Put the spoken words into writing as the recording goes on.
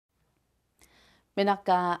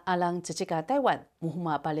Menaka alang cecika Taiwan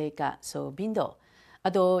muhuma baleka so bindo.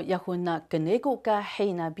 Ado yahuna kenego ka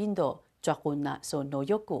heina bindo chakuna so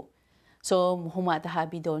noyoku. So muhuma daha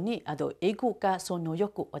bindo ni ado egu ka so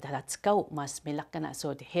noyoku wadala tskau mas melakana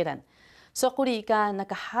so deheran. So kuri ka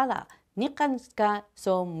nakahala nikan ka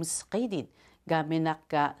so musqidin ga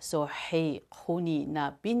menaka so hei huni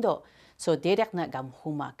na bindo so derek na gam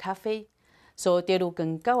huma cafe. So teru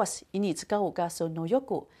kengkawas ini tskau ka so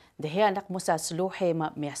noyoku. Dehe anak musa seluhe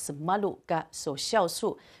ma mias malu ka so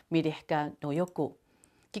xiaosu mirih ka noyoku.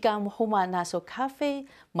 Kika muhuma na so cafe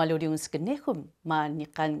maluriung skenehum ma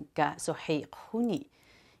nikan ka so hei huni.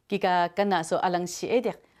 Kika kana so alang si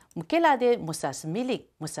edek mukela de musa semilik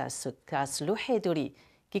musa ka seluhe duri.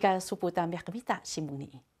 Kika suputa mekmita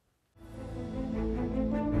simuni.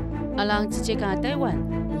 Alang ceceka Taiwan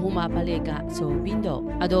muhuma balega so bindo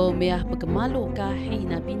ado meah pagmalu ka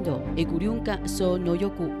heina bindo eguriung ka so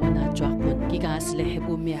noyoku wana chakun kika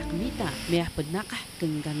slehebu meah mita meah penakah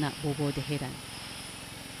kenggana bobo deheran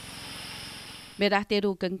merah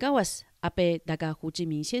teru kengkawas ape daga Hu Ji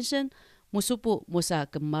Min 先生 musupu musa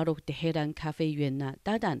kemaruh deheran cafe yuan na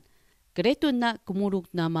dadan keretun na kumuruk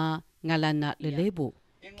nama ngalan na lelebu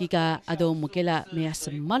kika ado mukela meah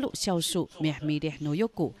semalu xiaosu meah mireh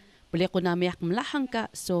noyoku boleh kuna miak melahang ka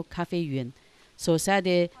so cafe yuan. So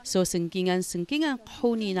sade so sengkingan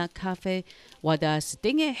huni na cafe wada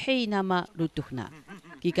setenge hei nama rutuhna.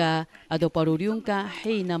 Kika ado paruriung ka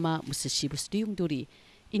hei nama musishibus diung duri.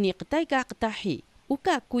 Ini ketai ka ketahi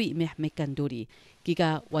uka kui meh mekan duri.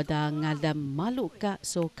 Kika wada ngadam malu ka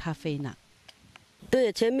so cafe na.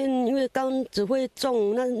 对，前面因为刚只会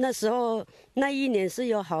种，那时候那一年是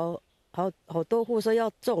有好多户说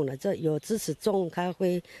要种了，这有支持种咖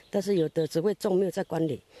啡，但是有的只会种，没有在管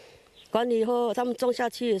理。管理以后，他们种下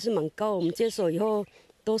去也是蛮高，我们接手以后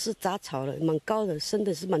都是杂草了，蛮高的，生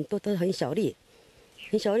的是蛮多，都很小粒，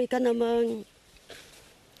很小粒。看他们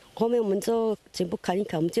后面我们就全部砍一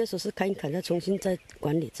砍，我们接手是砍一砍，再重新再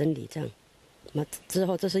管理整理这样。那之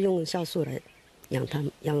后就是用酵素来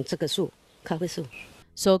养这个树，咖啡树。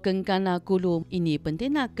So kengkana gulu ini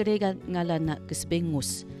pentena keregan ngalana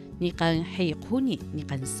kesbengus. Nikan hei huni,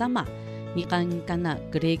 nikan sama, nikan kana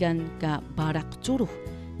geregan ka barak curuh,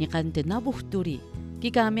 nikan tenabuh duri.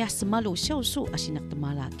 Kika miah semalu xiaosu asinak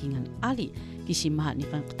temala kingan ali, kisimaha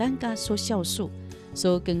nikan ketangka so xiaosu.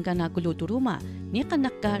 So kengkana gulu turuma, nikan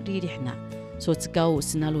nakka ririhna. So tskau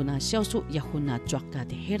senalu na xiaosu yahuna cuaka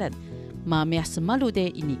deheran. Ma miah semalu de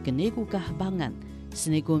ini kenegu kahabangan.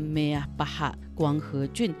 Senegun miah paha guang he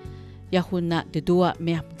jun, yahuna dedua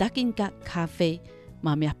miah dakin ka cafe.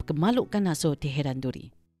 妈咪kemalu kana so teheran duri。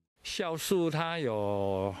酵素它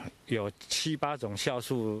有7、8种酵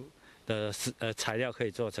素的材料可以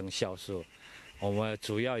做成酵素。我们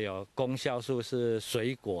主要有公酵素是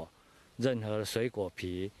水果，任何水果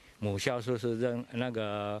皮；母酵素是那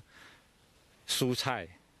个蔬菜、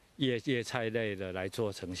叶菜类的来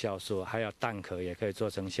做成酵素，还有蛋壳也可以做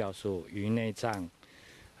成酵素，鱼内脏，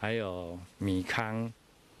还有米糠。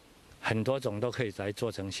 很多种都可以来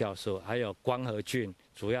做成酵素，还有光合菌，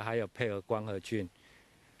主要还有配合光合菌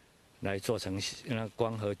来做成那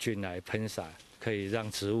光合菌来喷洒，可以让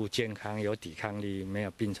植物健康、有抵抗力，没有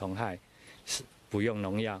病虫害，是不用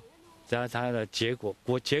农药，这样它的结果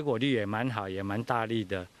率也蛮好，也蛮大力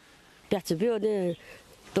的。指标呢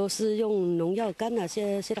都是用农药干那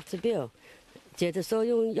些指标，结的时候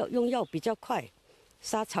用药比较快，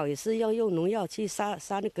杀草也是要用农药去杀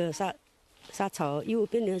那个杀草业务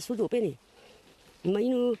变的速度变的，你们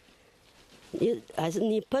因为还是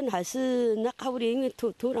你喷还是那好的，因为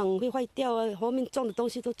土壤会坏掉啊，后面种的东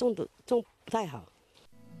西都种不太好。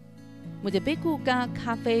Mudabeku ka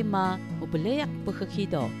cafe ma ubeleyak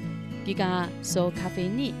pagkakido, kika so cafe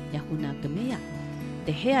ni yahuna kemeya.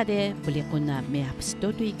 Tehea de bolehuna meya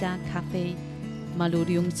pstodui ka cafe,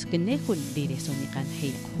 maluriung skenehun dire sonikan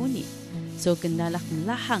hei huni, so kendalak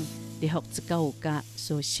melahang dehok tsekau ka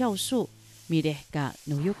so xiaosu. Mireh ka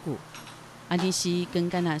noyoku. Ani si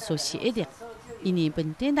kengkana so si edek. Ini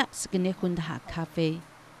pentena skenehun daha cafe.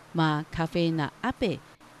 Ma cafe na ape.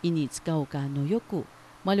 Ini tskau ka noyoku.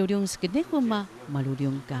 Maluriung skenehun ma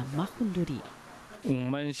maluriung ka mahunduri. 我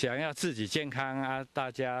们想要自己健康啊，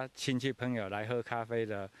大家亲戚朋友来喝咖啡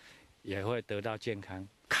的也会得到健康。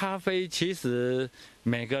咖啡其实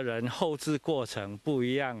每个人后制过程不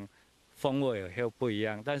一样，风味也不一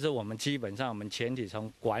样，但是我们基本上我们前提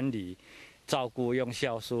从管理。 照顾用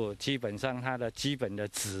酵素，基本上它的基本的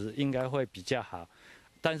值应该会比较好，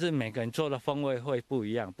但是每个人做的风味会不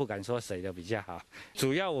一样，不敢说谁的比较好。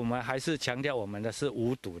主要我们还是强调我们的是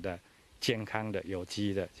无毒的，健康的、有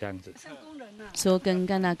机的这样子。So keng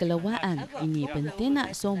kana kelawaan ini penting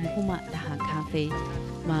na so muhuma daha kafe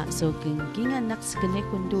ma so keng gingan nak skene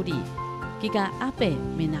kunduri kika ape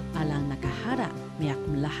menak alang nakahara miak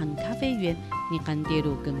melahang kafe yuan ni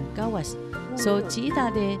kanderu keng kawas so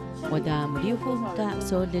cita de wada meliuhun ka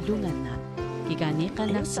so lelungan na kika ni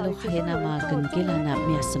kanak seluhena ma keng gelana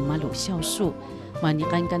miak semalu xiaosu ma ni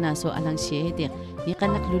kan kana so alang siede ni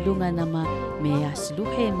kanak lulungan nama miak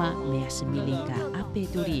seluhema miak semiling ka ape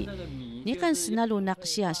duri你看是那路那个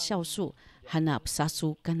下酵素，还那杀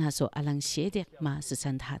素跟那说阿郎写的嘛是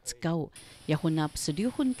三塔之高，也混那是六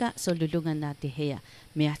混个说六六个那的黑呀，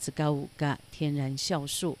没呀之高个天然酵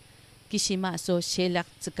素，其实嘛说写了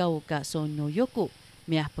之高个说农药股，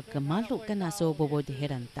没呀不个马路跟那说波波的黑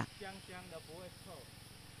人大。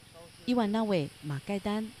伊万那位马盖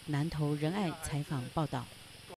丹南投仁爱采访报道。